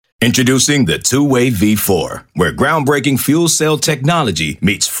Introducing the Two-Way V4, where groundbreaking fuel cell technology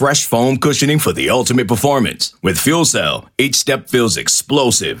meets fresh foam cushioning for the ultimate performance. With Fuel Cell, each step feels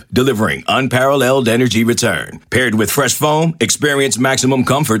explosive, delivering unparalleled energy return. Paired with fresh foam, experience maximum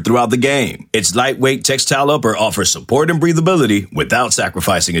comfort throughout the game. Its lightweight textile upper offers support and breathability without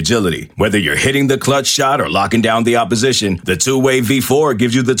sacrificing agility. Whether you're hitting the clutch shot or locking down the opposition, the Two-Way V4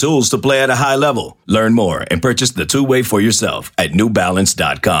 gives you the tools to play at a high level. Learn more and purchase the Two-Way for yourself at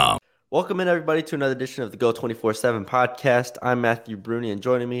newbalance.com. Welcome in, everybody, to another edition of the Go 24/7 podcast. I'm Matthew Bruni, and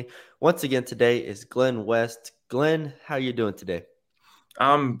joining me once again today is Glenn West. Glenn, how are you doing today?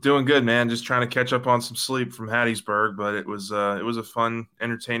 I'm doing good, man. Just trying to catch up on some sleep from Hattiesburg, but it was a fun,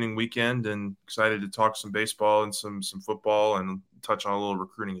 entertaining weekend, and excited to talk some baseball and some football and touch on a little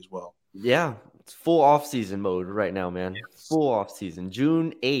recruiting as well. Yeah, it's full off-season mode right now, man. Yes. Full off-season.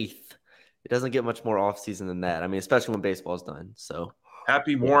 June 8th. It doesn't get much more off-season than that. I mean, especially when baseball's done, so.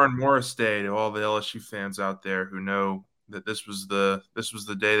 Happy Warren Morris Day to all the LSU fans out there who know that this was the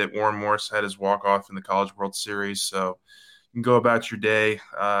day that Warren Morris had his walk-off in the College World Series. So you can go about your day,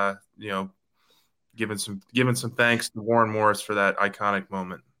 giving some thanks to Warren Morris for that iconic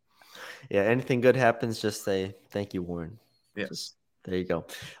moment. Yeah, anything good happens, just say thank you, Warren. Yes. There you go.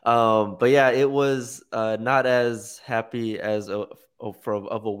 But yeah, it was not as happy as of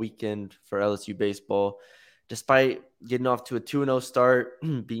a weekend for LSU baseball. Despite getting off to a 2-0 start,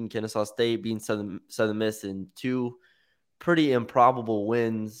 beating Kennesaw State, beating Southern Miss in two pretty improbable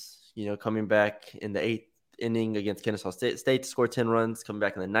wins, coming back in the 8th inning against Kennesaw State to score 10 runs, coming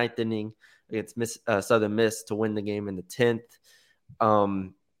back in the 9th inning against Southern Miss to win the game in the 10th.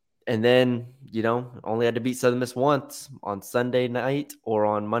 And then, only had to beat Southern Miss once on Sunday night or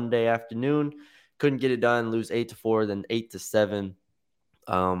on Monday afternoon. Couldn't get it done, lose 8-4, then 8-7.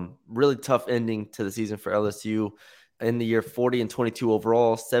 Really tough ending to the season for LSU. In the year, 40-22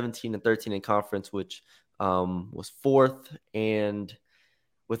 overall, 17-13 in conference, which was fourth. And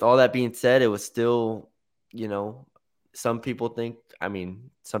with all that being said, it was still, some people think it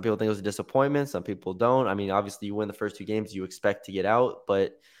was a disappointment. Some people don't. I mean, obviously you win the first two games, you expect to get out,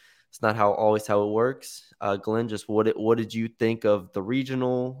 but it's not always how it works. Glenn, just what did you think of the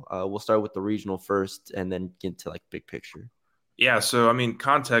regional? We'll start with the regional first and then get to big picture. Yeah, so, I mean,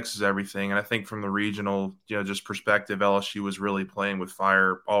 context is everything. And I think from the regional, just perspective, LSU was really playing with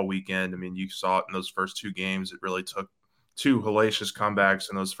fire all weekend. I mean, you saw it in those first two games. It really took two hellacious comebacks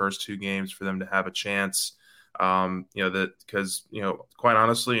in those first two games for them to have a chance. Because quite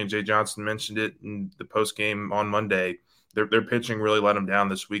honestly, and Jay Johnson mentioned it in the post game on Monday, their pitching really let them down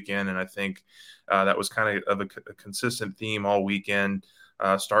this weekend. And I think that was kind of a consistent theme all weekend.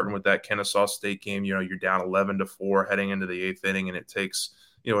 Starting with that Kennesaw State game, you're down 11-4 heading into the 8th inning, and it takes,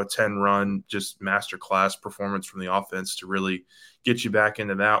 a 10-run just masterclass performance from the offense to really get you back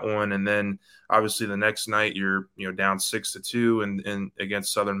into that one. And then obviously the next night you're, down 6-2 and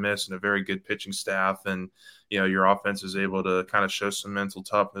against Southern Miss and a very good pitching staff. And, your offense is able to kind of show some mental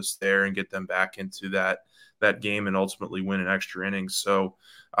toughness there and get them back into that game and ultimately win in extra innings. So,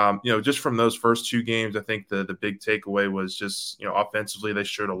 just from those first two games, I think the big takeaway was just, offensively, they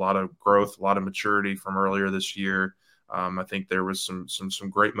showed a lot of growth, a lot of maturity from earlier this year. I think there was some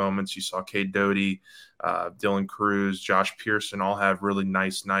great moments. You saw Cade Doty, Dylan Cruz, Josh Pearson all have really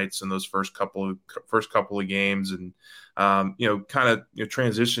nice nights in those first couple of games. And,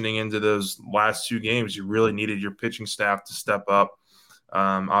 transitioning into those last two games, you really needed your pitching staff to step up.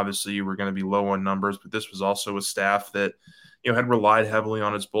 Obviously, you were going to be low on numbers, but this was also a staff that, had relied heavily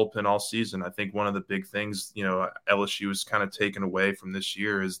on its bullpen all season. I think one of the big things, LSU has kind of taken away from this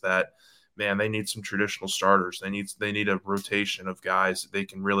year is that, man, they need some traditional starters. They need a rotation of guys that they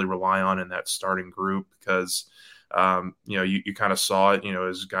can really rely on in that starting group because, you kind of saw it,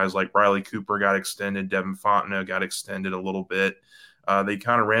 as guys like Riley Cooper got extended, Devin Fontenot got extended a little bit. They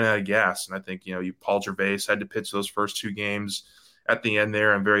kind of ran out of gas. And I think, Paul Gervais had to pitch those first two games at the end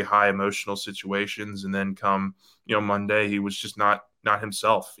there in very high emotional situations. And then come, Monday, he was just not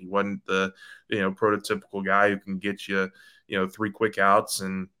himself. He wasn't the, prototypical guy who can get you, 3 quick outs.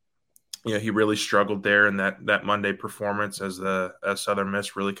 And, he really struggled there in that Monday performance as Southern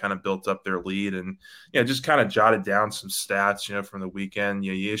Miss really kind of built up their lead and, just kind of jotted down some stats, from the weekend.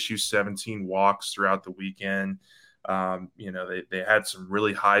 You issue 17 walks throughout the weekend. They had some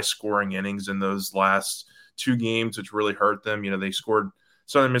really high scoring innings in those last two games, which really hurt them.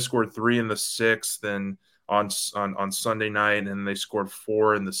 Southern Miss scored 3 in the 6th and on Sunday night, and they scored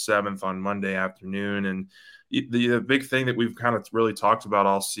 4 in the 7th on Monday afternoon. And the big thing that we've kind of really talked about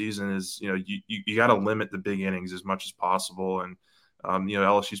all season is, you got to limit the big innings as much as possible. And,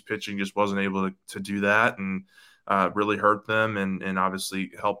 LSU's pitching just wasn't able to do that. And really hurt them and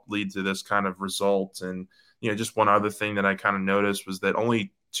obviously helped lead to this kind of result. And, just one other thing that I kind of noticed was that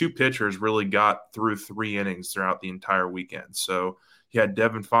only two pitchers really got through 3 innings throughout the entire weekend. So you had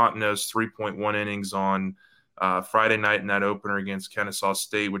Devin Fontenot's 3.1 innings on Friday night in that opener against Kennesaw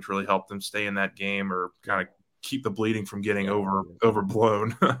State, which really helped them stay in that game or kind of keep the bleeding from getting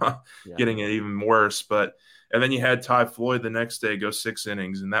overblown, getting it even worse. And then you had Ty Floyd the next day go 6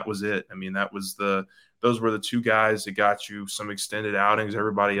 innings, and that was it. I mean, those were the two guys that got you some extended outings.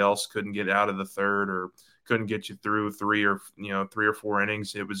 Everybody else couldn't get out of the third or couldn't get you through 3 or 4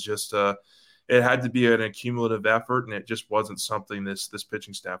 innings. It was just it had to be an accumulative effort, and it just wasn't something this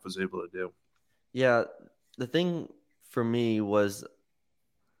pitching staff was able to do. Yeah, the thing for me was,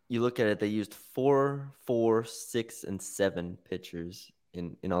 you look at it, they used 4, 4, 6, and 7 pitchers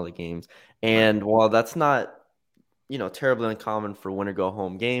in all the games. And while that's not, terribly uncommon for win or go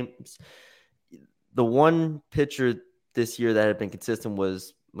home games, the one pitcher this year that had been consistent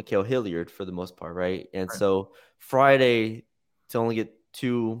was Mikael Hilliard for the most part, right? And so Friday, to only get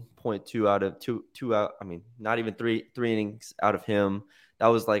 2.2 out of two out, I mean, not even three innings out of him, that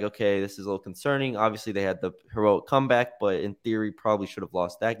was like, okay, this is a little concerning. Obviously, they had the heroic comeback, but in theory, probably should have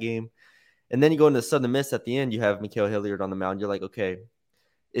lost that game. And then you go into the Southern Miss at the end, you have Mikael Hilliard on the mound. You're like, okay,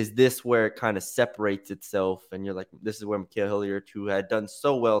 is this where it kind of separates itself? And you're like, this is where Mikael Hilliard, who had done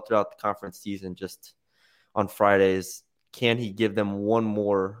so well throughout the conference season, just on Fridays, can he give them one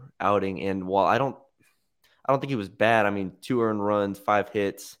more outing? And while I don't think he was bad. I mean, 2 earned runs, 5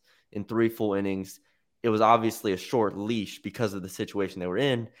 hits in 3 full innings. It was obviously a short leash because of the situation they were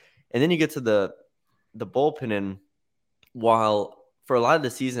in. And then you get to the bullpen, and while for a lot of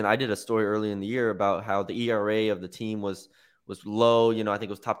the season, I did a story early in the year about how the ERA of the team was low. I think it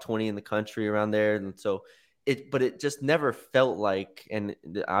was top 20 in the country around there. And so but it just never felt like, and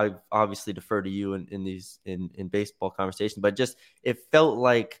I obviously defer to you in baseball conversations, but just, it felt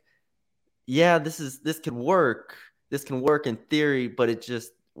like, yeah, this can work. This can work in theory, but it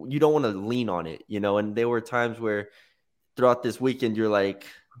just, you don't want to lean on it, and there were times where throughout this weekend, you're like,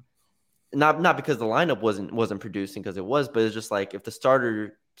 not because the lineup wasn't producing, because it was, but it's just like, if the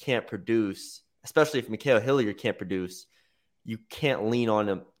starter can't produce, especially if Mikael Hilliard can't produce, you can't lean on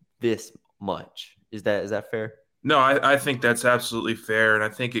him this much. Is that fair? No, I think that's absolutely fair. And I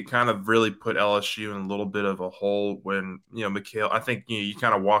think it kind of really put LSU in a little bit of a hole when, Mikael, I think, you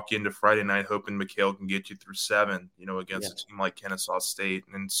kind of walk into Friday night hoping Mikael can get you through 7, against a team like Kennesaw State.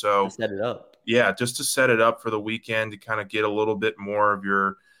 And so to set it up. Yeah, just to set it up for the weekend to kind of get a little bit more of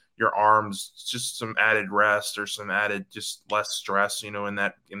your arms, just some added rest or some added, just less stress, in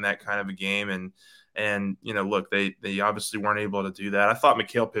that kind of a game. And look, they obviously weren't able to do that. I thought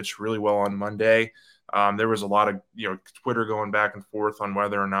Mikael pitched really well on Monday. There was a lot of, Twitter going back and forth on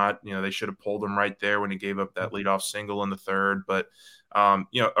whether or not, they should have pulled him right there when he gave up that leadoff single in the third. But, or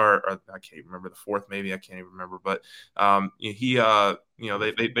I can't remember the fourth, maybe I can't even remember. But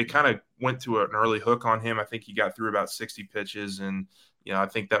they kind of went to an early hook on him. I think he got through about 60 pitches. And, I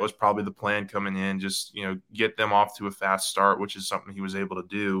think that was probably the plan coming in, just, get them off to a fast start, which is something he was able to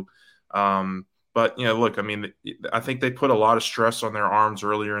do. But, look, I mean, I think they put a lot of stress on their arms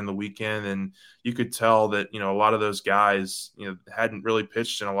earlier in the weekend, and you could tell that, a lot of those guys, hadn't really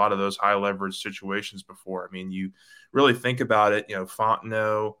pitched in a lot of those high leverage situations before. I mean, you really think about it,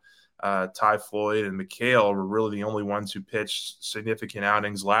 Fontenot, Ty Floyd, and Mikael were really the only ones who pitched significant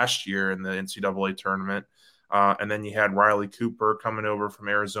outings last year in the NCAA tournament. And then you had Riley Cooper coming over from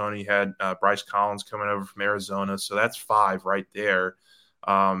Arizona. You had Bryce Collins coming over from Arizona. So that's 5 right there.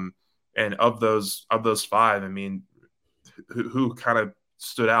 And of those 5, I mean, who kind of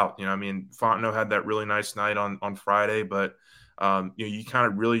stood out? I mean, Fontenot had that really nice night on Friday, but you kind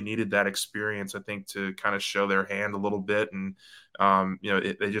of really needed that experience, I think, to kind of show their hand a little bit, and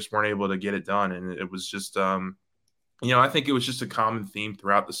they just weren't able to get it done, and it was just I think it was just a common theme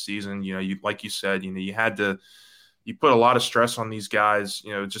throughout the season. Like you said, you put a lot of stress on these guys,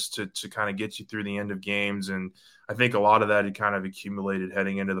 just to kind of get you through the end of games. And I think a lot of that had kind of accumulated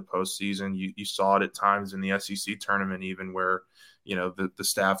heading into the postseason. You saw it at times in the SEC tournament, even where, the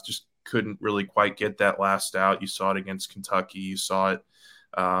staff just couldn't really quite get that last out. You saw it against Kentucky. You saw it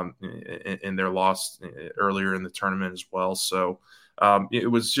in their loss earlier in the tournament as well. So it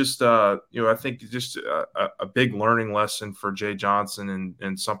was just, I think just a big learning lesson for Jay Johnson,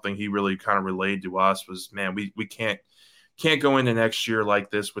 and something he really kind of relayed to us was, man, we can't go into next year like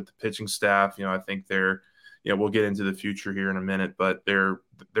this with the pitching staff. I think we'll get into the future here in a minute, but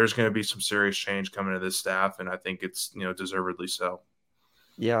there's going to be some serious change coming to this staff, and I think it's, deservedly so.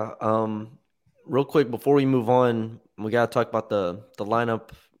 Yeah. Real quick before we move on, we got to talk about the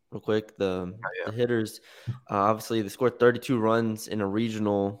lineup real quick. The Yeah. hitters, obviously, they scored 32 runs in a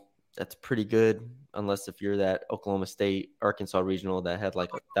regional. That's pretty good, unless if you're that Oklahoma State, Arkansas regional that had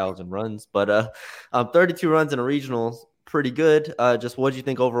like 1,000 runs. But 32 runs in a regional, pretty good. Just what do you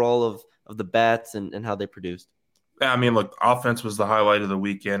think overall of the bats and how they produced? Yeah, I mean, look, offense was the highlight of the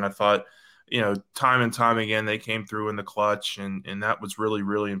weekend. I thought, time and time again, they came through in the clutch, and that was really,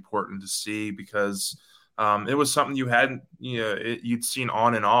 really important to see because it was something you hadn't, you'd seen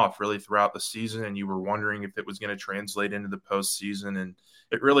on and off really throughout the season, and you were wondering if it was going to translate into the postseason, and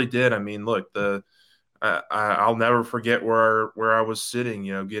it really did. I mean, look, I'll never forget where I was sitting,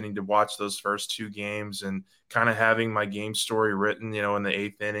 getting to watch those first two games and kind of having my game story written, in the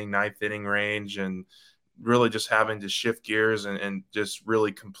eighth inning, ninth inning range, and really just having to shift gears and just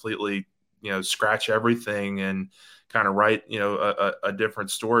really completely, scratch everything and kind of write, a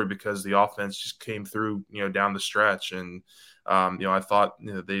different story because the offense just came through, down the stretch. And, I thought,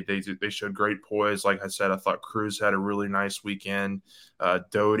 they showed great poise. Like I said, I thought Cruz had a really nice weekend.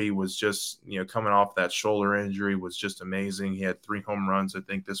 Doty was just, coming off that shoulder injury was just amazing. He had 3 home runs, I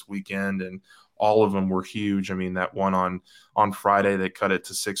think, this weekend, and all of them were huge. I mean, that one on Friday, they cut it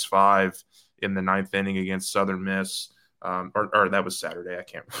to 6-5 in the ninth inning against Southern Miss. Or that was Saturday. I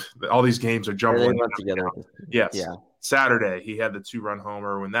can't. All these games are jumbling together. Yes. Yeah. Saturday, he had the 2-run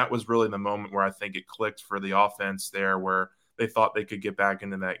homer, and that was really the moment where I think it clicked for the offense there, where they thought they could get back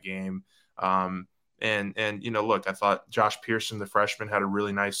into that game. And look, I thought Josh Pearson, the freshman, had a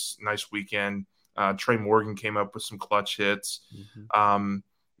really nice weekend. Trey Morgan came up with some clutch hits. Mm-hmm.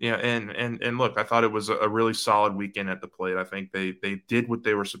 And look, I thought it was a really solid weekend at the plate. I think they did what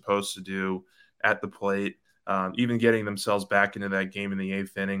they were supposed to do at the plate. Even getting themselves back into that game in the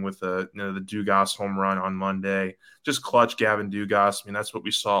eighth inning with the Dugas home run on Monday, just clutch Gavin Dugas. I mean, that's what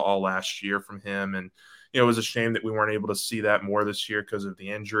we saw all last year from him. And, it was a shame that we weren't able to see that more this year because of the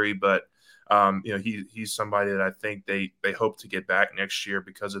injury, but he's somebody that I think they hope to get back next year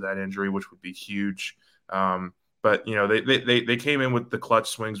because of that injury, which would be huge. But they came in with the clutch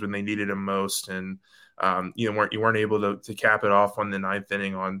swings when they needed them most, and you weren't able to cap it off on the ninth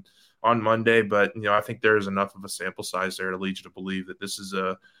inning on Monday. But I think there is enough of a sample size there to lead you to believe that this is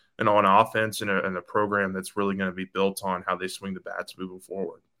an offense and a program that's really going to be built on how they swing the bats moving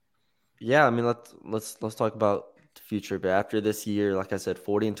forward. Yeah, I mean, let's talk about the future. But after this year, like I said,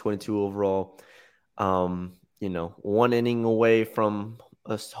 40-22 overall. 1 inning away from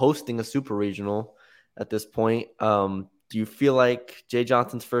us hosting a super regional at this point. Do you feel like Jay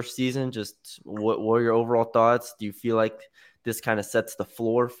Johnson's first season, just what are your overall thoughts? Do you feel like this kind of sets the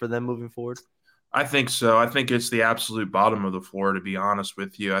floor for them moving forward? I think so. I think it's the absolute bottom of the floor, to be honest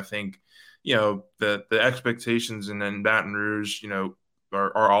with you. I think, the expectations in Baton Rouge,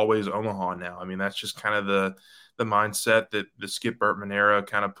 are always Omaha now. I mean, that's just kind of the mindset that the Skip Bertman era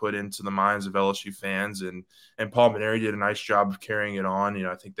kind of put into the minds of LSU fans, and Paul Mainieri did a nice job of carrying it on.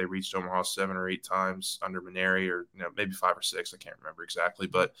 I think they reached Omaha 7 or 8 times under Mainieri, or maybe 5 or 6. I can't remember exactly,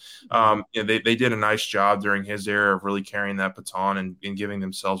 but they did a nice job during his era of really carrying that baton and giving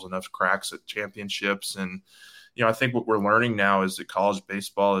themselves enough cracks at championships. And I think what we're learning now is that college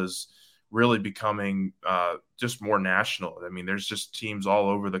baseball is really becoming just more national. I mean, there's just teams all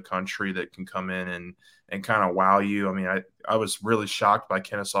over the country that can come in and kind of wow you. I mean, I was really shocked by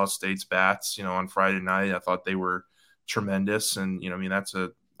Kennesaw State's bats, on Friday night. I thought they were tremendous. And, I mean, that's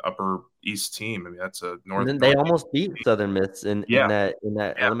a Upper East team. I mean, that's a North. And then they almost beat Southern Miss in that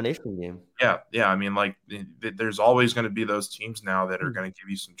elimination game. Yeah. I mean, like, there's always going to be those teams now that are going to give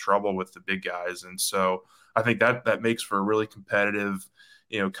you some trouble with the big guys. And so I think that makes for a really competitive,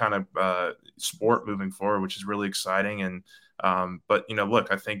 kind of sport moving forward, which is really exciting. And but look,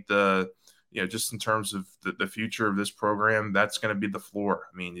 I think just in terms of the future of this program, that's going to be the floor.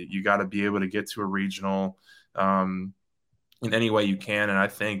 I mean, you got to be able to get to a regional in any way you can. And I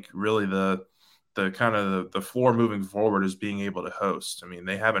think really the kind of the floor moving forward is being able to host. I mean,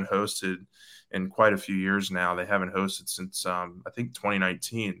 they haven't hosted in quite a few years now. They haven't hosted since I think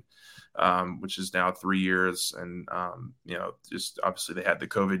 2019. Which is now 3 years. And, just obviously they had the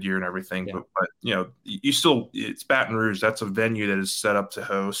COVID year and everything, yeah. but you still, it's Baton Rouge. That's a venue that is set up to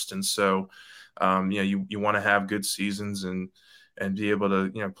host. And so, you want to have good seasons and be able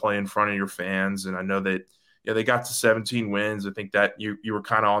to, play in front of your fans. And I know that, they got to 17 wins. I think that you were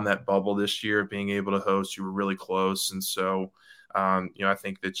kind of on that bubble this year, being able to host. You were really close. And so, I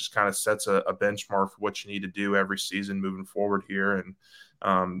think that just kind of sets a benchmark for what you need to do every season moving forward here.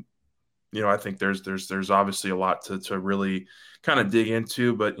 And, I think there's obviously a lot to really kind of dig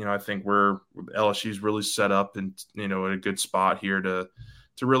into, but I think LSU's really set up and in a good spot here to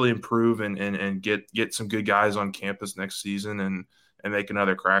really improve and get some good guys on campus next season and make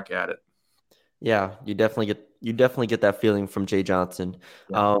another crack at it. Yeah, you definitely get that feeling from Jay Johnson.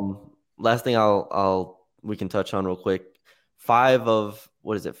 Yeah. Last thing we can touch on real quick.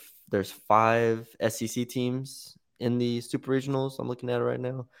 What is it? There's 5 SEC teams in the Super Regionals. I'm looking at it right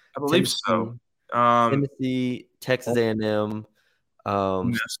now. I believe so. Tennessee, Texas A&M, Ole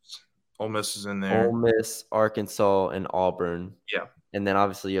Miss is in there. Ole Miss, Arkansas, and Auburn. Yeah. And then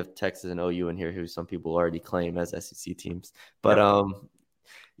obviously you have Texas and OU in here, who some people already claim as SEC teams. But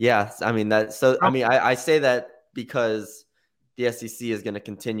yeah, I mean I say that because the SEC is going to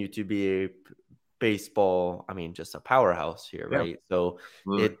continue to be a baseball, just a powerhouse here, right? So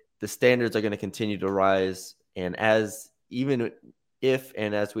the standards are going to continue to rise, and as we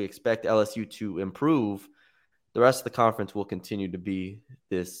expect LSU to improve, the rest of the conference will continue to be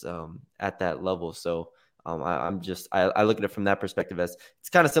this at that level. So I look at it from that perspective as it's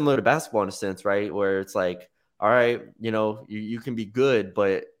kind of similar to basketball in a sense, right? Where it's like, all right, you can be good,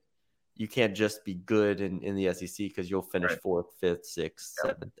 but you can't just be good in the SEC because you'll finish 4th, 5th, 6th,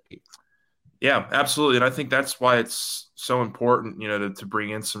 7th, 8th. Yeah, absolutely. And I think that's why it's so important, to bring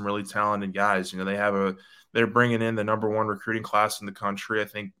in some really talented guys. They're bringing in the number 1 recruiting class in the country. I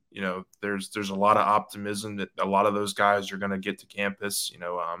think, there's a lot of optimism that a lot of those guys are going to get to campus.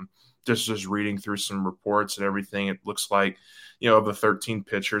 Just reading through some reports and everything, it looks like, of the 13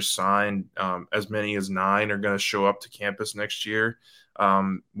 pitchers signed, as many as 9 are going to show up to campus next year,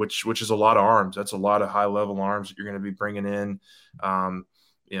 which is a lot of arms. That's a lot of high-level arms that you're going to be bringing in.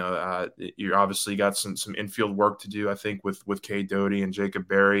 You obviously got some infield work to do, I think, with Cade Doughty and Jacob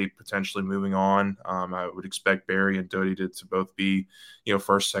Berry potentially moving on. I would expect Berry and Doughty to both be,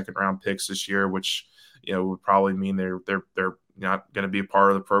 first, second round picks this year, which, would probably mean they're not going to be a part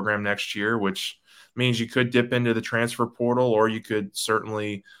of the program next year, which means you could dip into the transfer portal, or you could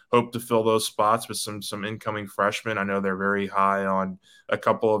certainly hope to fill those spots with some incoming freshmen. I know they're very high on a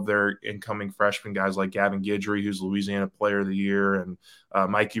couple of their incoming freshmen, guys like Gavin Guidry, who's Louisiana Player of the Year, and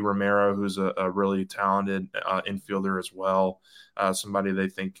Mikey Romero, who's a really talented infielder as well. Somebody they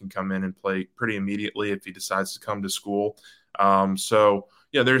think can come in and play pretty immediately if he decides to come to school.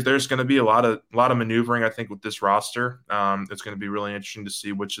 There's going to be a lot of maneuvering, I think, with this roster. It's going to be really interesting to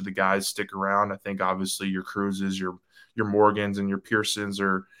see which of the guys stick around. I think obviously your Cruzes, your Morgans, and your Pearsons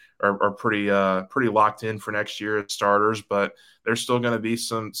are pretty locked in for next year as starters, but there's still going to be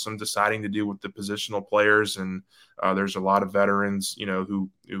some deciding to do with the positional players, and there's a lot of veterans, who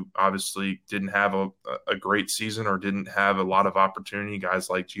obviously didn't have a great season or didn't have a lot of opportunity. Guys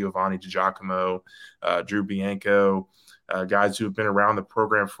like Giovanni DiGiacomo, Drew Bianco. Guys who have been around the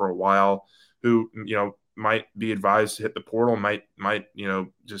program for a while, who might be advised to hit the portal, might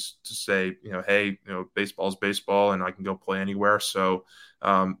just to say hey, baseball's baseball and I can go play anywhere. So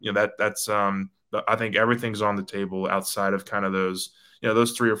that's I think everything's on the table outside of kind of those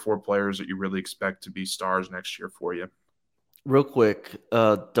 3 or 4 players that you really expect to be stars next year for you. Real quick,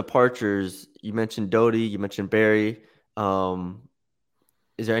 departures. You mentioned Doughty, you mentioned Berry.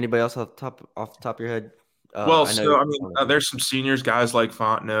 Is there anybody else off the top of your head? There's some seniors, guys like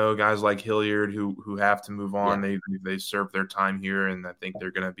Fontenot, guys like Hilliard, who have to move on. Yeah. They served their time here, and I think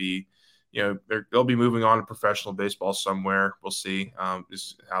they're going to be, they'll be moving on to professional baseball somewhere. We'll see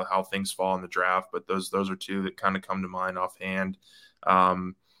just how things fall in the draft, but those are 2 that kind of come to mind offhand. I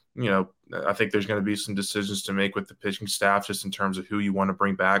think there's going to be some decisions to make with the pitching staff, just in terms of who you want to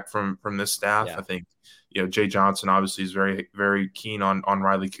bring back from this staff. Yeah. I think, Jay Johnson obviously is very, very keen on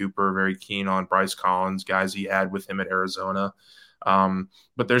Riley Cooper, very keen on Bryce Collins, guys he had with him at Arizona.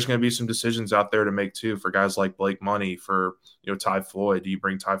 But there's going to be some decisions out there to make too, for guys like Blake Money, for, Ty Floyd. Do you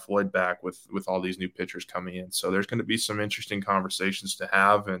bring Ty Floyd back with all these new pitchers coming in? So there's going to be some interesting conversations to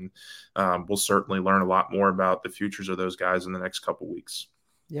have, and we'll certainly learn a lot more about the futures of those guys in the next couple weeks.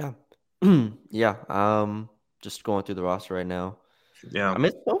 Yeah. Yeah. Just going through the roster right now. Yeah.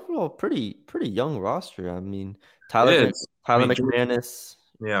 It's overall pretty young roster. Tyler McManus,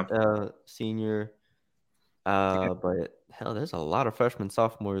 senior. But hell, there's a lot of freshmen,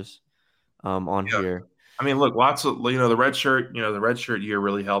 sophomores on here. Look, lots of, the redshirt year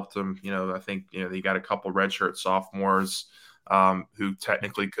really helped them. I think, they got a couple redshirt sophomores who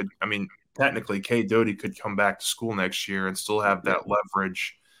technically Cade Doughty could come back to school next year and still have that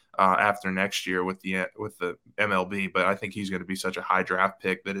leverage after next year with the MLB. But I think he's going to be such a high draft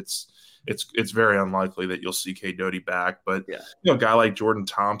pick that it's very unlikely that you'll see Cade Doughty back. But a guy like Jordan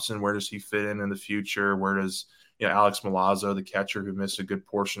Thompson, where does he fit in the future? Where does Alex Milazzo, the catcher who missed a good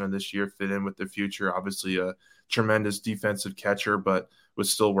portion of this year, fit in with the future? Obviously a tremendous defensive catcher, but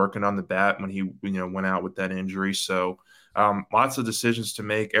was still working on the bat when he went out with that injury. So lots of decisions to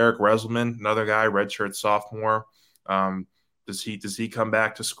make. Eric Reselman, another guy, redshirt sophomore. Does he come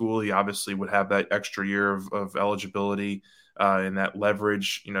back to school? He obviously would have that extra year of eligibility and that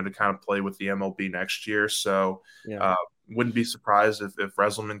leverage, to kind of play with the MLB next year. So Yeah. wouldn't be surprised if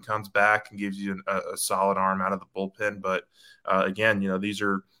Reyzelman comes back and gives you a solid arm out of the bullpen. But again, these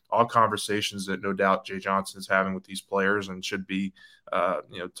are all conversations that no doubt Jay Johnson is having with these players and should be,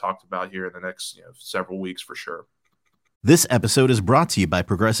 talked about here in the next several weeks for sure. This episode is brought to you by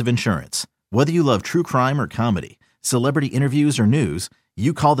Progressive Insurance. Whether you love true crime or comedy, celebrity interviews or news,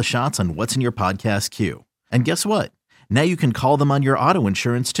 you call the shots on what's in your podcast queue. And guess what? Now you can call them on your auto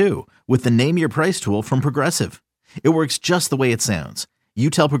insurance too with the Name Your Price tool from Progressive. It works just the way it sounds. You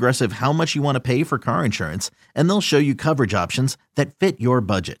tell Progressive how much you want to pay for car insurance, and they'll show you coverage options that fit your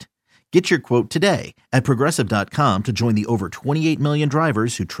budget. Get your quote today at Progressive.com to join the over 28 million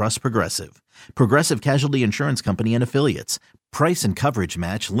drivers who trust Progressive. Progressive Casualty Insurance Company and Affiliates. Price and coverage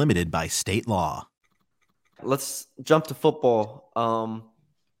match limited by state law. Let's jump to football.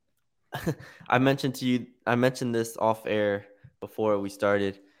 I mentioned this off air before we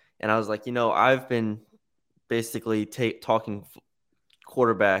started, and I was like, I've been basically talking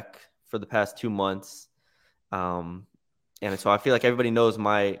quarterback for the past 2 months. And so I feel like everybody knows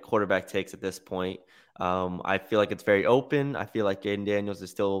my quarterback takes at this point. I feel like it's very open. I feel like Jayden Daniels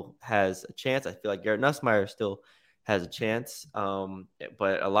still has a chance. I feel like Garrett Nussmeier still has a chance.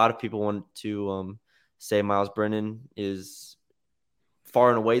 But a lot of people want to say Myles Brennan is far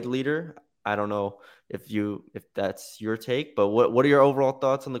and away the leader. I don't know if that's your take, but what are your overall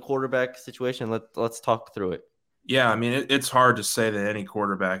thoughts on the quarterback situation? Let's talk through it. Yeah, I mean, it's hard to say that any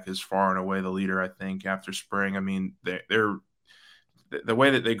quarterback is far and away the leader, I think, after spring. I mean, they're the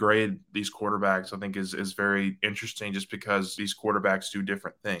way that they grade these quarterbacks, I think, is very interesting just because these quarterbacks do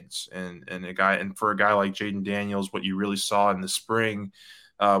different things. And for a guy like Jayden Daniels, what you really saw in the spring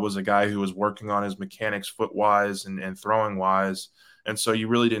was a guy who was working on his mechanics foot-wise and throwing-wise. And so you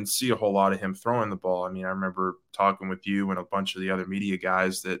really didn't see a whole lot of him throwing the ball. I mean, I remember talking with you and a bunch of the other media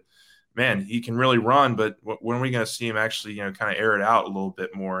guys that, man, he can really run, but when are we going to see him actually, kind of air it out a little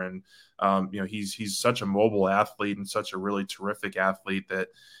bit more? And, he's such a mobile athlete and such a really terrific athlete that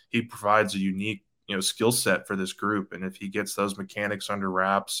he provides a unique, skill set for this group. And if he gets those mechanics under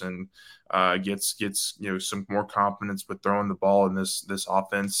wraps and gets some more confidence with throwing the ball in this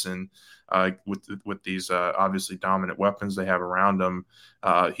offense and with these obviously dominant weapons they have around him,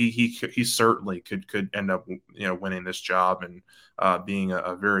 he certainly could end up winning this job and being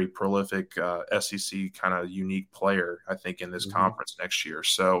a very prolific SEC kind of unique player, I think, in this conference next year.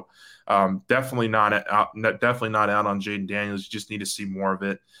 So definitely not out on Jayden Daniels. You just need to see more of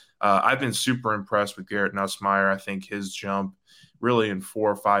it. I've been super impressed with Garrett Nussmeier. I think his jump really in 4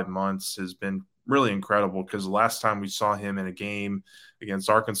 or 5 months has been really incredible because the last time we saw him in a game against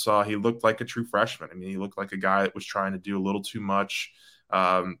Arkansas, he looked like a true freshman. I mean, he looked like a guy that was trying to do a little too much,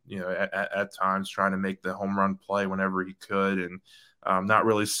 at times trying to make the home run play whenever he could and not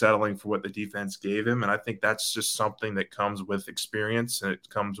really settling for what the defense gave him. And I think that's just something that comes with experience and it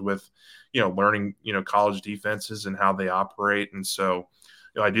comes with, learning, college defenses and how they operate. And so,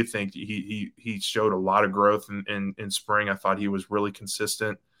 I do think he showed a lot of growth in spring. I thought he was really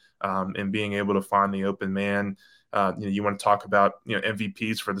consistent in being able to find the open man. You want to talk about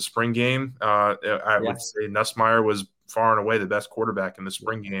MVPs for the spring game. I would say Nussmeier was far and away the best quarterback in the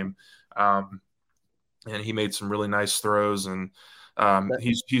spring game, and he made some really nice throws. And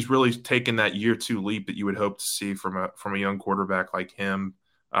he's really taken that year 2 leap that you would hope to see from a young quarterback like him.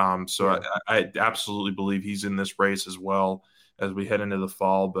 I absolutely believe he's in this race as well as we head into the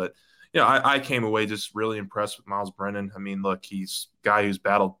fall. But, I came away just really impressed with Myles Brennan. I mean, look, he's a guy who's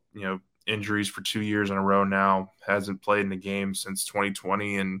battled, injuries for 2 years in a row now, hasn't played in a game since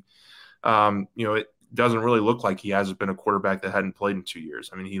 2020. And, it doesn't really look like he hasn't been a quarterback that hadn't played in 2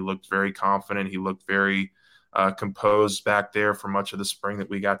 years. I mean, he looked very confident. He looked very composed back there for much of the spring that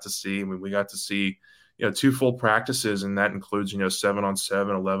we got to see. I mean, we got to see, 2 full practices, and that includes, 7-on-7,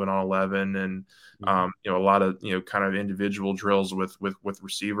 11-on-11, and a lot of kind of individual drills with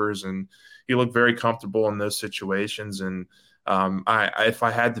receivers, and he looked very comfortable in those situations. And if I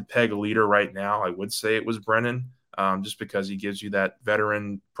had to peg a leader right now, I would say it was Brennan, just because he gives you that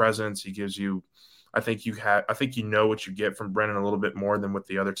veteran presence. He gives you, I think you know what you get from Brennan a little bit more than with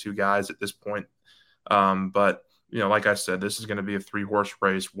the other 2 guys at this point. But like I said, this is going to be a 3-horse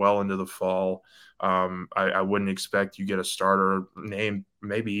race well into the fall. I wouldn't expect you get a starter name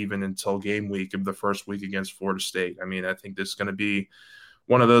maybe even until game week of the first week against Florida State. I mean, I think this is going to be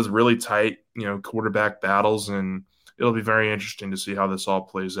one of those really tight, quarterback battles, and it'll be very interesting to see how this all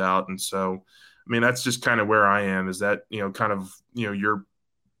plays out. And so, I mean, that's just kind of where I am. Is that, kind of, your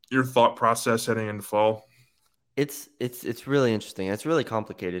thought process heading into fall? It's really interesting. It's really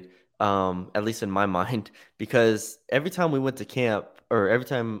complicated, at least in my mind, because every time we went to camp or every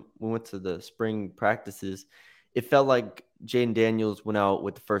time we went to the spring practices, it felt like Jaden Daniels went out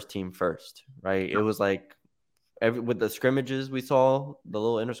with the first team first, right? It was like with the scrimmages we saw, the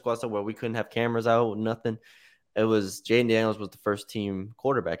little inter squad stuff where we couldn't have cameras out, nothing. It was Jaden Daniels was the first team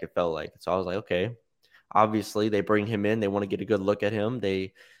quarterback. It felt like. So I was like, okay, obviously they bring him in. They want to get a good look at him.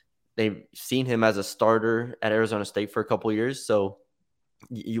 They've seen him as a starter at Arizona State for a couple of years, so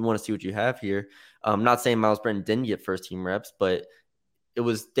you want to see what you have here. I'm not saying Myles Brennan didn't get first team reps, but it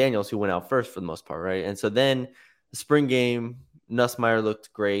was Daniels who went out first for the most part, right? And so then the spring game, Nussmeier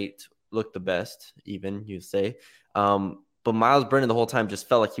looked great, looked the best, even you'd say. But Myles Brennan the whole time just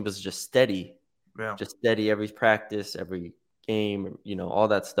felt like he was just steady, just steady every practice, every game, all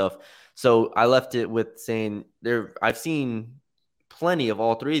that stuff. So I left it with saying I've seen plenty of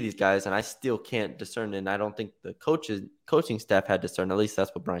all three of these guys, and I still can't discern. And I don't think the coaching staff had discerned. At least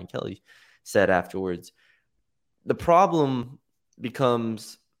that's what Brian Kelly said afterwards. The problem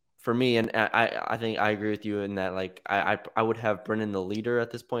becomes for me, and I think I agree with you in that, like, I would have Brennan the leader at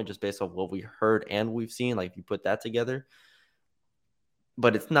this point, just based on what we heard and we've seen. Like, if you put that together,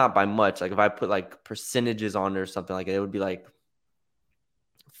 but it's not by much. Like, if I put like percentages on it or something like that, it would be like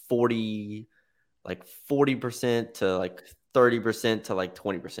 40% to like 30% to like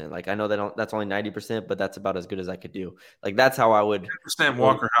 20%. Like, I know that's only 90%, but that's about as good as I could do. Like, that's how I would. 10%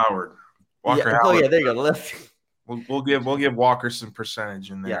 Walker Howard. Howard. Oh yeah, there you go. We'll give Walker some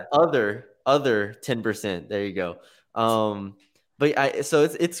percentage in there. Yeah, other 10%. There you go. So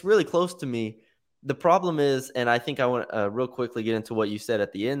it's really close to me. The problem is, and I think I want to real quickly get into what you said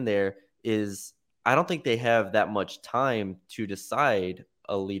at the end there, is I don't think they have that much time to decide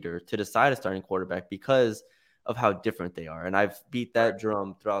a leader, to decide a starting quarterback, because of how different they are. And I've beat that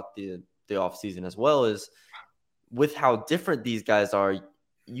drum throughout the offseason as well, as with how different these guys are.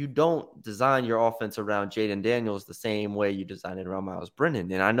 You don't design your offense around Jaden Daniels the same way you design it around Myles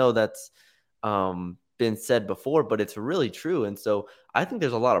Brennan. And I know that's been said before, but it's really true. And so I think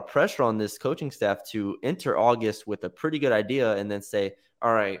there's a lot of pressure on this coaching staff to enter August with a pretty good idea and then say,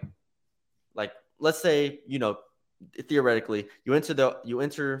 all right, like, let's say, theoretically, you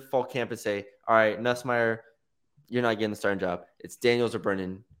enter fall camp and say, all right, Nussmeier, you're not getting the starting job. It's Daniels or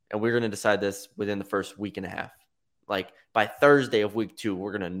Brennan, and we're going to decide this within the first week and a half. Like, by Thursday of week 2,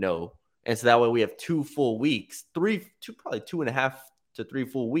 we're going to know. And so that way we have 2 full weeks, probably 2.5 to 3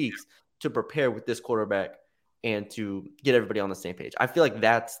 full weeks to prepare with this quarterback and to get everybody on the same page. I feel like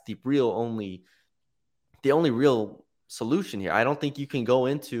that's the only real solution here. I don't think you can go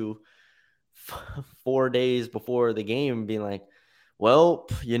into 4 days before the game being like, well,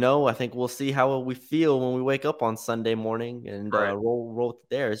 I think we'll see how we feel when we wake up on Sunday morning and roll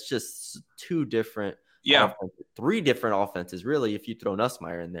there. It's just 2 different offenses, 3 different offenses, really, if you throw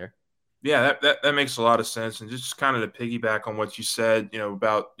Nussmeier in there. Yeah, that makes a lot of sense. And just kind of to piggyback on what you said,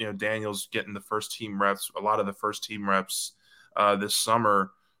 about, Daniels getting the first team reps, a lot of the first team reps this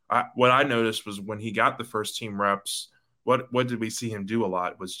summer. What I noticed was when he got the first team reps, what did we see him do a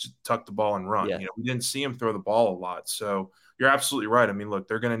lot was just tuck the ball and run. Yeah. We didn't see him throw the ball a lot. So you're absolutely right. I mean, look,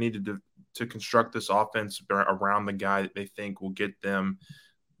 they're going to need to construct this offense around the guy that they think will get them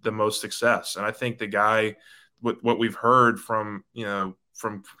the most success. And I think the guy, what we've heard from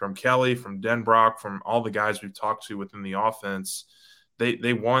Kelly, from Denbrock, from all the guys we've talked to within the offense, they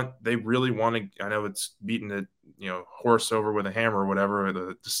really want to. I know it's beating the horse over with a hammer or whatever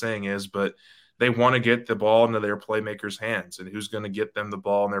the saying is, but they want to get the ball into their playmakers' hands, and who's going to get them the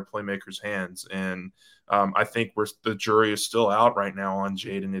ball in their playmakers' hands. And I think the jury is still out right now on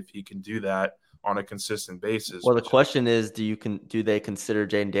Jaden if he can do that on a consistent basis. Well, the question is, do they consider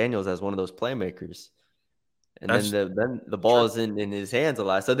Jaden Daniels as one of those playmakers? And then the ball is in his hands a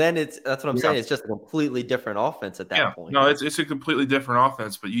lot. So then that's what I'm saying. It's just a completely different offense at that point. No, it's a completely different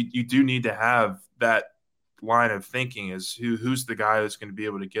offense, but you do need to have that line of thinking is who's the guy that's going to be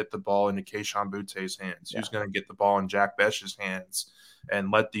able to get the ball into Kayshon Boutt's hands, who's going to get the ball in Jack Besh's hands,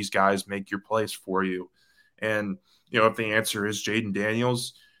 and let these guys make your plays for you. And if the answer is Jaden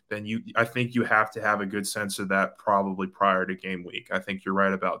Daniels, then I think you have to have a good sense of that probably prior to game week. I think you're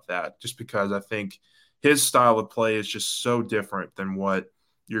right about that, just because I think his style of play is just so different than what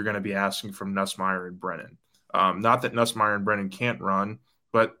you're going to be asking from Nussmeier and Brennan. Not that Nussmeier and Brennan can't run,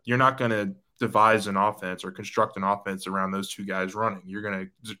 but you're not going to devise an offense or construct an offense around those 2 guys running. You're going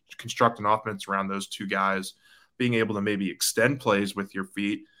to construct an offense around those 2 guys being able to maybe extend plays with your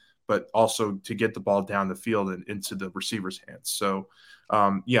feet, but also to get the ball down the field and into the receiver's hands. So,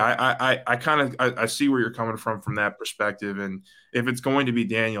 I see where you're coming from that perspective. And if it's going to be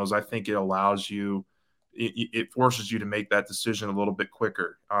Daniels, I think it allows you it forces you to make that decision a little bit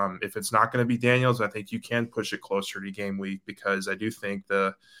quicker. If it's not going to be Daniels, I think you can push it closer to game week, because I do think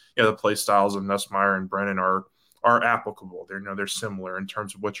the play styles of Nussmeier and Brennan are applicable. They're similar in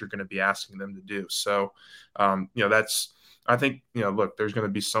terms of what you're going to be asking them to do. So, I think, look, there's going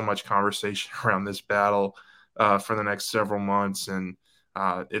to be so much conversation around this battle for the next several months, and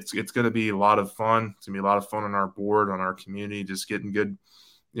it's going to be a lot of fun. It's going to be a lot of fun on our board, on our community, just getting good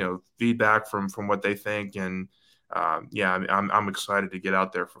feedback from what they think. And I'm excited to get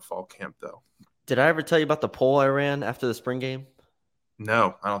out there for fall camp, though. Did I ever tell you about the poll I ran after the spring game?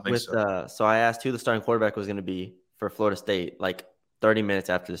 No, I don't think so. So I asked who the starting quarterback was going to be for Florida State, like 30 minutes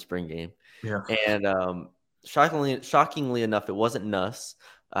after the spring game. Yeah. And shockingly enough, it wasn't Nuss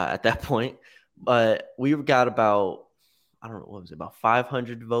at that point, but we got about, I don't know, what was it, about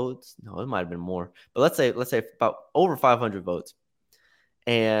 500 votes? No, it might have been more, but let's say about over 500 votes.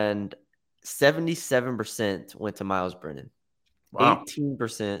 And 77% went to Miles Brennan. Wow.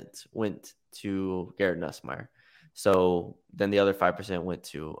 18% went to Garrett Nussmeier. So then the other 5% went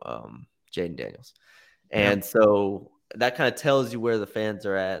to Jayden Daniels. And so that kind of tells you where the fans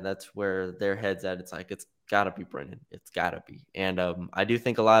are at. And that's where their head's at. It's like, it's got to be Brennan. It's got to be. And I do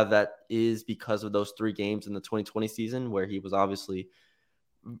think a lot of that is because of those 3 games in the 2020 season where he was obviously –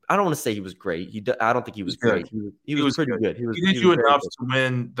 I don't want to say he was great. I don't think he was great. He was pretty good. He did you enough to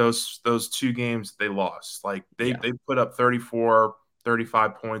win those 2 games they lost. Like they put up 34,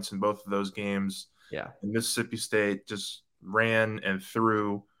 35 points in both of those games. Yeah. And Mississippi State just ran and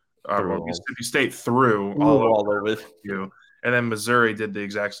threw. Mississippi State threw all over you. And then Missouri did the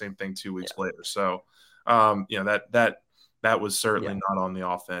exact same thing 2 weeks later. So, that was certainly not on the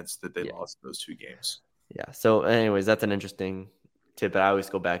offense that they lost those 2 games. Yeah. So anyways, that's an interesting tip that I always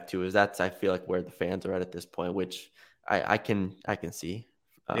go back to is I feel like where the fans are at this point, which I can see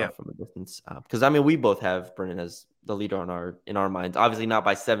from a distance. Because I mean, we both have Brennan as the leader in our minds, obviously not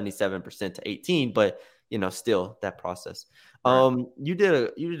by 77% to 18, but still that process. Right. You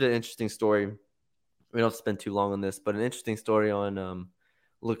did an interesting story. We don't spend too long on this, but an interesting story on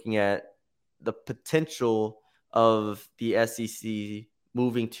looking at the potential of the SEC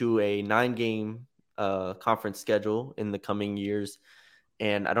moving to a 9-game conference schedule in the coming years.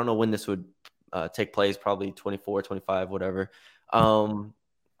 And I don't know when this would take place, probably 24, 25, whatever.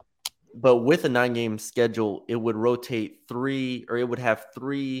 But with a 9-game schedule, it would rotate it would have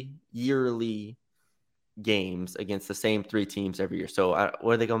 3 yearly games against the same 3 teams every year. So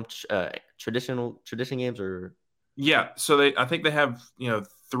what are they going tradition games or? Yeah. So I think they have,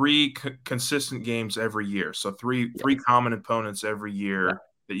 3 consistent games every year. So three common opponents every year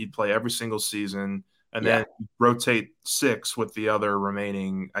that you'd play every single season. And then rotate 6 with the other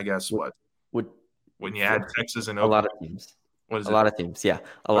remaining, I guess, when you add Texas and Oklahoma. A lot of teams. What is it? A lot of teams, yeah,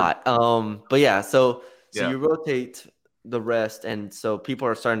 a lot. But yeah, so you rotate the rest, and so people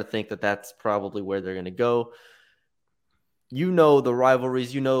are starting to think that that's probably where they're going to go. The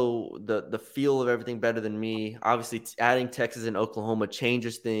rivalries, the feel of everything better than me. Obviously, adding Texas and Oklahoma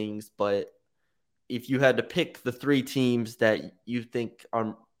changes things, but if you had to pick the 3 teams that you think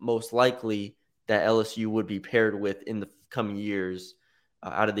are most likely that LSU would be paired with in the coming years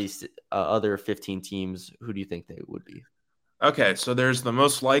out of these other 15 teams, who do you think they would be? Okay, so there's the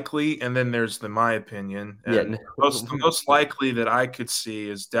most likely, and then there's my opinion. And the most likely that I could see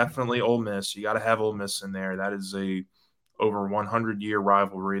is definitely Ole Miss. You got to have Ole Miss in there. That is a over 100-year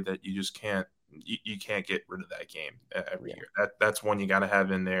rivalry that you just can't get rid of that game every year. That's one you got to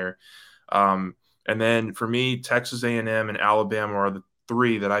have in there. And then for me, Texas A&M and Alabama are the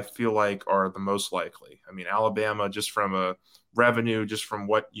 3 that I feel like are the most likely. I mean, Alabama, just from a revenue, just from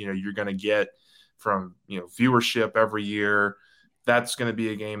what you're going to get from viewership every year, that's going to be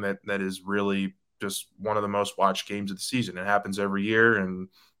a game that is really just one of the most watched games of the season. It happens every year, and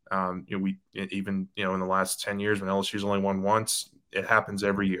we even in the last 10 years when LSU's only won once, it happens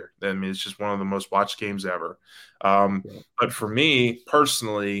every year. I mean, it's just one of the most watched games ever. But for me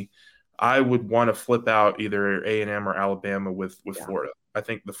personally, I would want to flip out either A&M or Alabama with Florida. I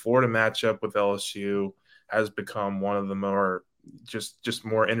think the Florida matchup with LSU has become one of the more just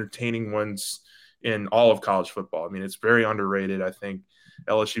more entertaining ones in all of college football. I mean, it's very underrated. I think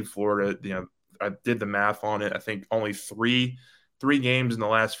LSU, Florida, I did the math on it. I think only three games in the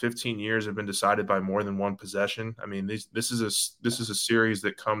last 15 years have been decided by more than one possession. I mean, this is a series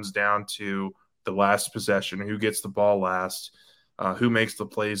that comes down to the last possession, who gets the ball last, who makes the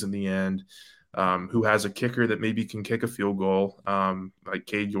plays in the end, who has a kicker that maybe can kick a field goal, like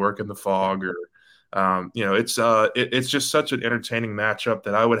Cade York in the Fog, or it's just such an entertaining matchup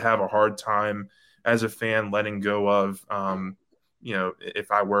that I would have a hard time as a fan letting go of.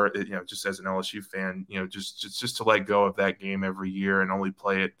 if I were, just as an LSU fan, just to let go of that game every year and only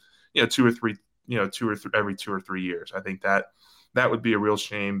play it, every 2 or 3 years. I think that would be a real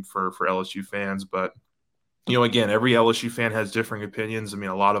shame for LSU fans. But, again, every LSU fan has differing opinions. I mean,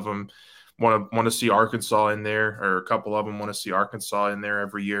 a lot of them want to see Arkansas in there, or a couple of them want to see Arkansas in there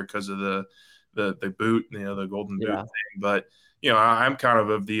every year because of the boot, the golden boot thing. But, I'm kind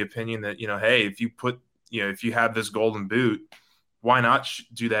of the opinion that, hey, if you have this golden boot, why not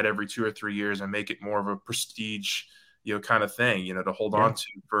do that every 2 or 3 years and make it more of a prestige, kind of thing, to hold on to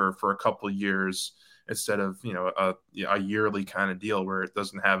for a couple of years instead of, a yearly kind of deal where it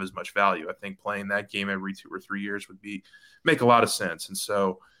doesn't have as much value. I think playing that game every 2 or 3 years would make a lot of sense. And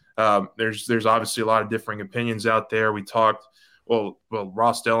so there's obviously a lot of differing opinions out there. We talked, well,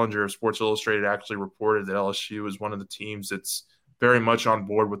 Ross Dellinger of Sports Illustrated actually reported that LSU is one of the teams that's very much on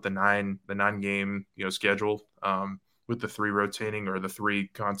board with the nine game, schedule, with the 3 rotating or the 3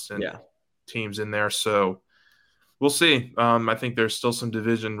 constant teams in there. So we'll see. I think there's still some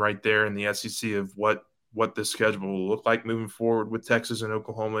division right there in the SEC of what this schedule will look like moving forward with Texas and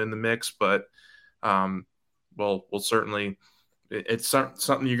Oklahoma in the mix. But we'll certainly – it's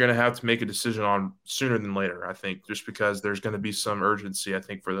something you're going to have to make a decision on sooner than later, I think, just because there's going to be some urgency, I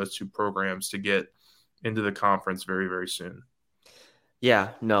think, for those 2 programs to get into the conference very, very soon. Yeah,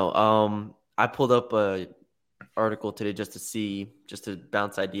 no. I pulled up a article today just to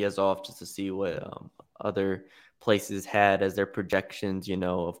bounce ideas off, just to see what other places had as their projections,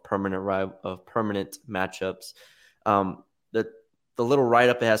 of permanent matchups. The little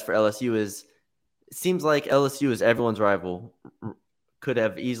write-up it has for LSU is, it seems like LSU is everyone's rival. Could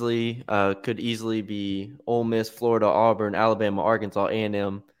easily be Ole Miss, Florida, Auburn, Alabama, Arkansas,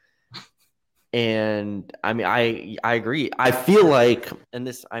 A&M. And I mean, I agree. I feel like, and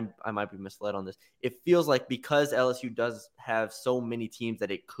this, I might be misled on this. It feels like because LSU does have so many teams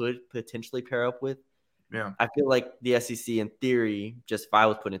that it could potentially pair up with. Yeah. I feel like the SEC, in theory, just if I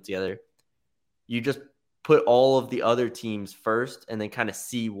was putting it together, you just put all of the other teams first and then kind of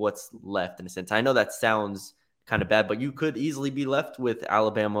see what's left in a sense. I know that sounds kind of bad, but you could easily be left with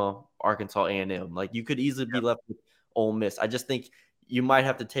Alabama, Arkansas, A&M. Like, you could easily be left with Ole Miss. I just think you might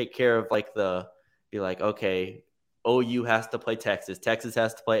have to take care of okay, OU has to play Texas. Texas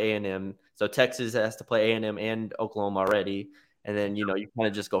has to play A&M. So Texas has to play A&M and Oklahoma already. And then, you kind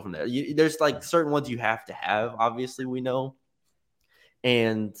of just go from there. There's certain ones you have to have, obviously, we know.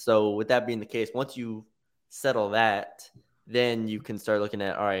 And so with that being the case, once you settle that, then you can start looking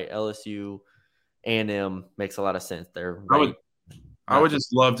at, all right, LSU, A&M makes a lot of sense. I would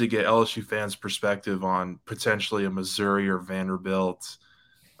just love to get LSU fans' perspective on potentially a Missouri or Vanderbilt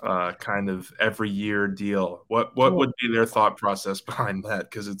kind of every year deal. What would be their thought process behind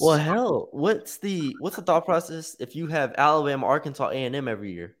that? Because it's what's the thought process if you have Alabama, Arkansas, A&M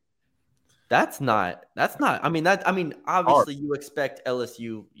every year? That's not. Obviously you expect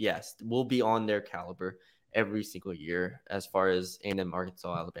LSU, yes, will be on their caliber every single year as far as A&M,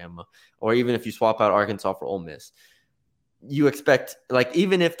 Arkansas, Alabama, or even if you swap out Arkansas for Ole Miss. You expect,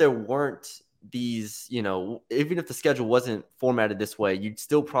 even if there weren't these, even if the schedule wasn't formatted this way, you'd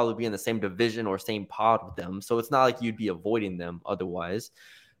still probably be in the same division or same pod with them. So it's not like you'd be avoiding them otherwise.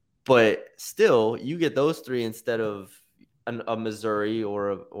 But still, you get those 3 instead of a Missouri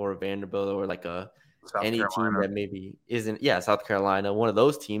or a Vanderbilt or any team that maybe isn't. Yeah, South Carolina, one of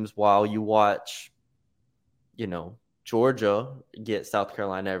those teams. While you watch, Georgia get South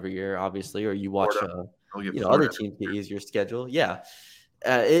Carolina every year, obviously, or you watch. Other teams get easier schedule. Yeah.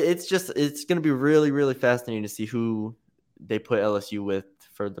 It's going to be really, really fascinating to see who they put LSU with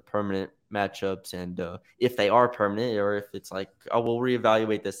for the permanent matchups, and if they are permanent, or if it's we'll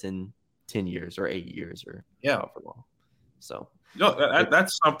reevaluate this in 10 years or 8 years or however long. So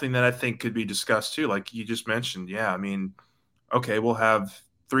that's something that I think could be discussed too. Like you just mentioned. Yeah. I mean, okay, we'll have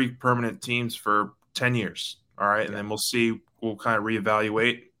 3 permanent teams for 10 years. All right. And then we'll kind of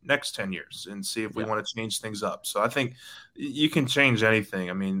reevaluate next 10 years and see if we want to change things up. So I think you can change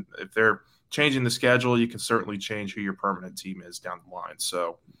anything. I mean, if they're changing the schedule, you can certainly change who your permanent team is down the line.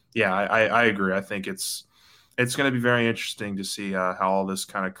 So yeah, I agree. I think it's going to be very interesting to see how all this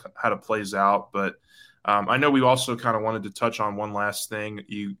how it plays out. But I know we also kind of wanted to touch on one last thing.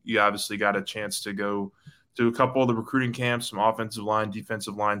 You obviously got a chance to go to a couple of the recruiting camps, some offensive line,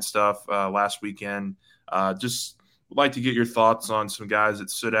 defensive line stuff last weekend. Just would like to get your thoughts on some guys that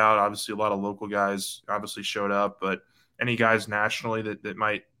stood out. Obviously, a lot of local guys obviously showed up, but any guys nationally that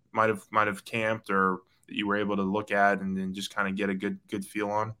might have camped or that you were able to look at and then just kind of get a good feel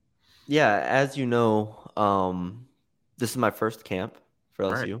on? Yeah, as you know, this is my first camp for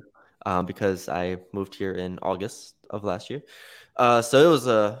LSU. because I moved here in August of last year. So it was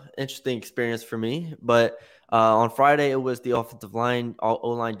a interesting experience for me. But on Friday, it was the offensive line,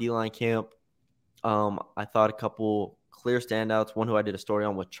 O-line, D-line camp. I thought a couple clear standouts. One who I did a story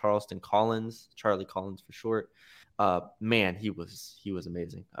on was Charlie Collins for short. Man, he was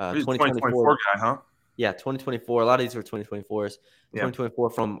amazing. He's a 2024 guy, huh? Yeah, 2024. A lot of these were 2024s. Yeah. 2024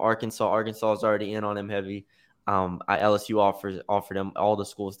 from Arkansas. Arkansas is already in on him heavy. LSU offered him. All the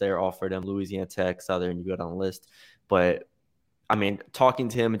schools there offered him. Louisiana Tech, Southern. You go down the list. But I mean, talking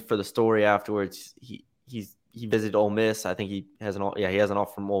to him for the story afterwards, he visited Ole Miss. I think he has an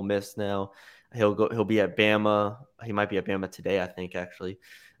offer from Ole Miss now. He'll be at Bama. He might be at Bama today, I think, actually.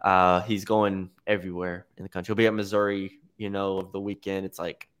 He's going everywhere in the country. He'll be at Missouri, of the weekend. It's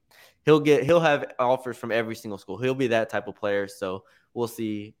like he'll have offers from every single school. He'll be that type of player. So we'll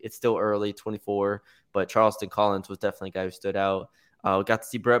see. It's still early, 24, but Charleston Collins was definitely a guy who stood out. Got to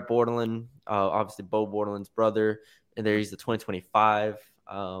see Brett Bordelon, obviously Bo Bordelon's brother, and there he's the 2025.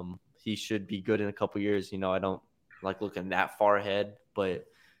 He should be good in a couple years. I don't like looking that far ahead, but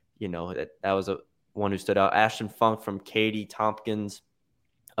that was one who stood out. Ashton Funk from Katy Tompkins,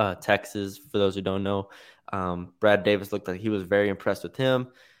 Texas, for those who don't know. Brad Davis looked like he was very impressed with him.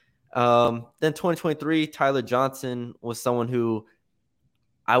 Then 2023, Tyler Johnson was someone who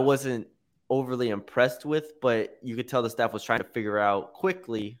I wasn't overly impressed with, but you could tell the staff was trying to figure out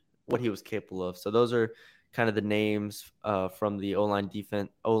quickly what he was capable of. So those are kind of the names from the O-line,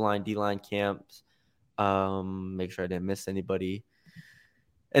 D-line camps. Make sure I didn't miss anybody.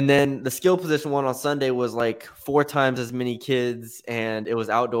 And then the skill position one on Sunday was like 4 times as many kids, and it was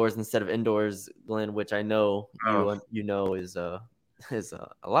outdoors instead of indoors, Glenn, which I know is a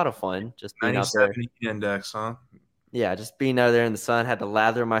lot of fun. Just being out there. Index, huh? Yeah, just being out there in the sun. Had to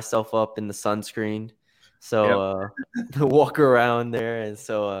lather myself up in the sunscreen, so walk around there. And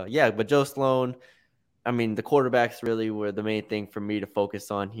so but Joe Sloan. I mean, the quarterbacks really were the main thing for me to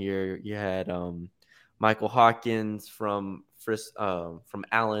focus on here. You had Michael Hawkins from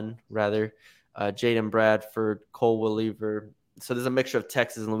Allen, Jaden Bradford, Cole Weaver. So there's a mixture of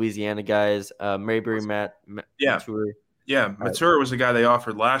Texas and Louisiana guys. Mayberry Mature. Yeah, Mature was the guy they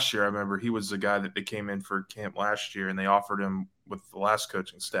offered last year. I remember he was the guy that they came in for camp last year, and they offered him with the last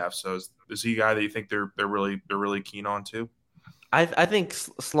coaching staff. So is he a guy that you think they're really keen on too? I think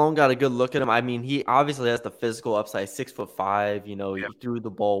Sloan got a good look at him. I mean, he obviously has the physical upside, 6'5". He threw the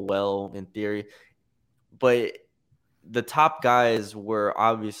ball well in theory, but the top guys were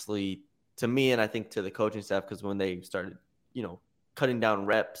obviously, to me, and I think to the coaching staff, because when they started, cutting down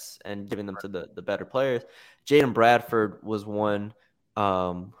reps and giving them to the better players, Jaden Bradford was one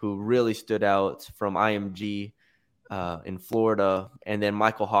who really stood out from IMG in Florida, and then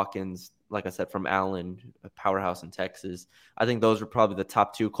Michael Hawkins, like I said, from Allen, a powerhouse in Texas. I think those were probably the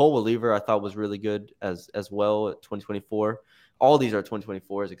top 2. Cole Weaver I thought was really good as well at 2024. All these are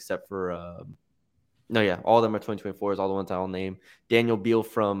 2024s except for all of them are 2024s, all the ones I'll name. Daniel Beal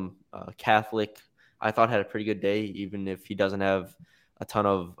from Catholic, I thought had a pretty good day, even if he doesn't have a ton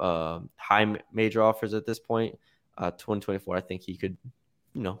of high major offers at this point. 2024, I think he could,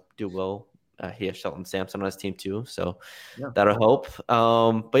 do well. He has Shelton Sampson on his team too, so that'll help.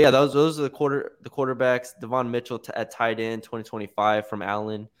 But yeah, those are the quarterbacks. Devon Mitchell at tight end, 2025 from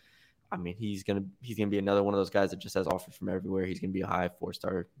Allen. I mean, he's gonna be another one of those guys that just has offers from everywhere. He's gonna be a high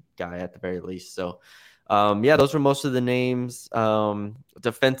 4-star guy at the very least. So, those were most of the names.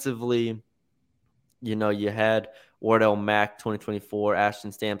 Defensively, you had Wardell Mack 2024,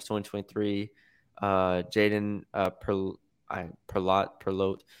 Ashton Stamps 2023, Jaden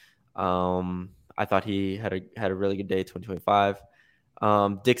Perlotte. I thought he had a really good day 2025.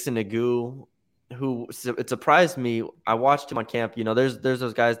 Dixon Nagu, who it surprised me. I watched him on camp. There's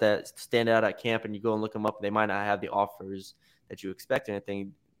those guys that stand out at camp, and you go and look them up. And they might not have the offers that you expect or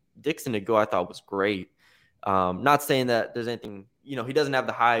anything. Dixon Nagu, I thought was great. Not saying that there's anything. He doesn't have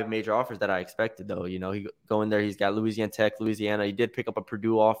the high major offers that I expected, though. He go in there. He's got Louisiana Tech, Louisiana. He did pick up a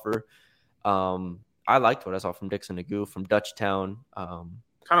Purdue offer. I liked what I saw from Dixon Nagu from Dutchtown.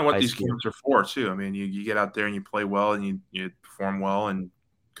 Kind of what these camps are for, too. I mean, you get out there and you play well and you perform well, and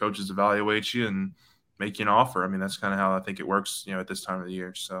coaches evaluate you and make you an offer. I mean, that's kind of how I think it works, at this time of the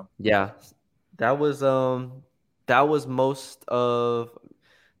year. So yeah, that was most of. I'm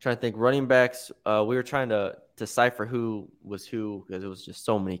trying to think running backs. We were trying to decipher who was who because it was just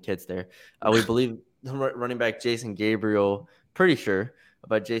so many kids there. We believe running back Jason Gabriel. Pretty sure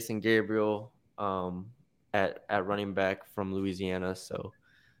about Jason Gabriel at running back from Louisiana. So.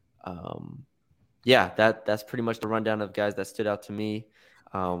 That's pretty much the rundown of guys that stood out to me.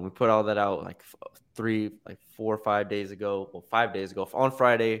 We put all that out like 4 or 5 days ago. Well, 5 days ago on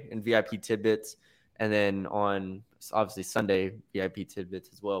Friday in VIP tidbits, and then on obviously Sunday VIP tidbits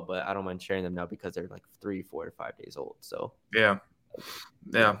as well. But I don't mind sharing them now because they're like 3, 4 to 5 days old. So yeah.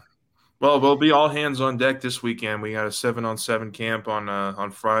 Well, we'll be all hands on deck this weekend. We got a 7-on-7 camp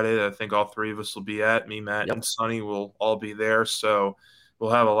on Friday that I think all three of us will be at. Me, Matt, and Sonny will all be there. So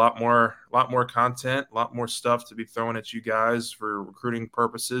we'll have a lot more content, a lot more stuff to be throwing at you guys for recruiting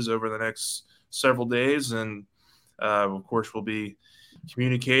purposes over the next several days. And, of course, we'll be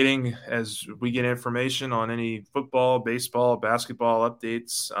communicating as we get information on any football, baseball, basketball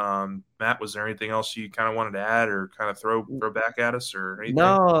updates. Matt, was there anything else you kind of wanted to add or kind of throw back at us or anything?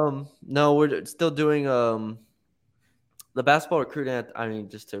 No, we're still doing the basketball recruiting. I mean,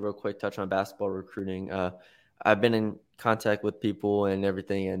 just to real quick touch on basketball recruiting. I've been in contact with people and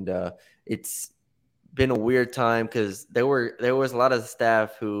everything, and it's been a weird time because there was a lot of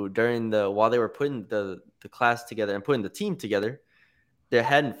staff who while they were putting the class together and putting the team together, they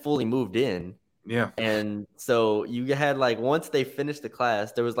hadn't fully moved in. Yeah. And so you had like, once they finished the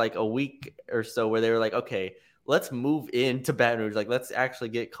class, there was like a week or so where they were like, okay, let's move into Baton Rouge. Like, let's actually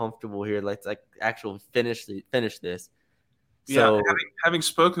get comfortable here. Let's like actually finish this. So, yeah, having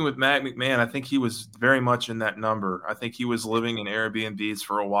spoken with Matt McMahon, I think he was very much in that number. I think he was living in Airbnbs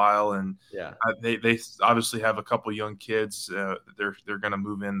for a while, and they obviously have a couple young kids. They're going to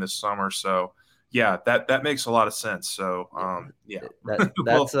move in this summer, so yeah, that makes a lot of sense. So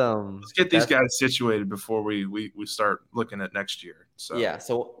let's get these guys situated before we start looking at next year. So yeah,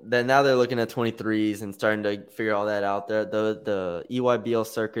 so then now they're looking at 23s and starting to figure all that out. The EYBL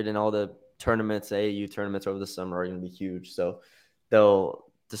circuit and all the tournaments, AAU tournaments over the summer are going to be huge. So they'll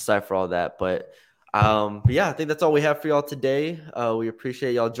decipher all that. But yeah, I think that's all we have for y'all today. We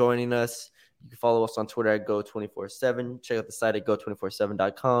appreciate y'all joining us. You can follow us on Twitter at Go247. Check out the site at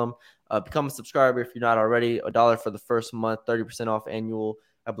Go247.com. Become a subscriber if you're not already. $1 for the first month, 30% off annual.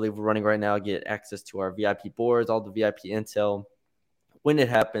 I believe we're running right now. Get access to our VIP boards, all the VIP intel when it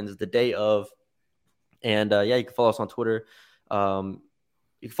happens, the day of. And you can follow us on Twitter.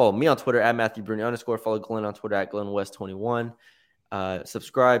 You can follow me on Twitter at Matthew Bruni _. Follow Glenn on Twitter at GlennWest21.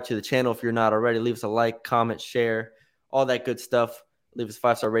 Subscribe to the channel if you're not already. Leave us a like, comment, share, all that good stuff. Leave us a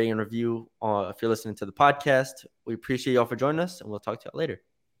 5-star rating and review if you're listening to the podcast. We appreciate y'all for joining us, and we'll talk to y'all later.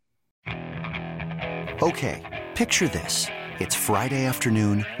 Okay, picture this. It's Friday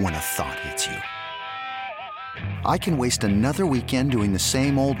afternoon when a thought hits you. I can waste another weekend doing the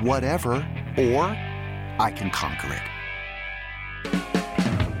same old whatever, or I can conquer it.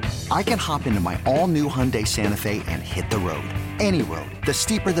 I can hop into my all-new Hyundai Santa Fe and hit the road. Any road. The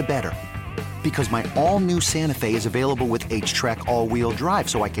steeper, the better. Because my all-new Santa Fe is available with H-Track all-wheel drive,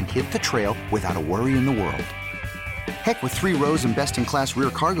 so I can hit the trail without a worry in the world. Heck, with 3 rows and best-in-class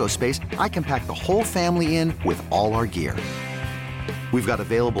rear cargo space, I can pack the whole family in with all our gear. We've got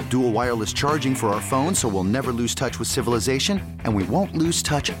available dual wireless charging for our phones, so we'll never lose touch with civilization, and we won't lose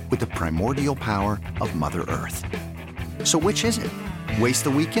touch with the primordial power of Mother Earth. So which is it? Waste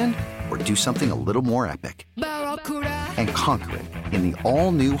the weekend or do something a little more epic and conquer it in the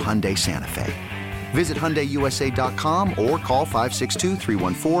all-new Hyundai Santa Fe. Visit HyundaiUSA.com or call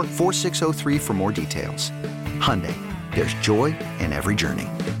 562-314-4603 for more details. Hyundai, there's joy in every journey.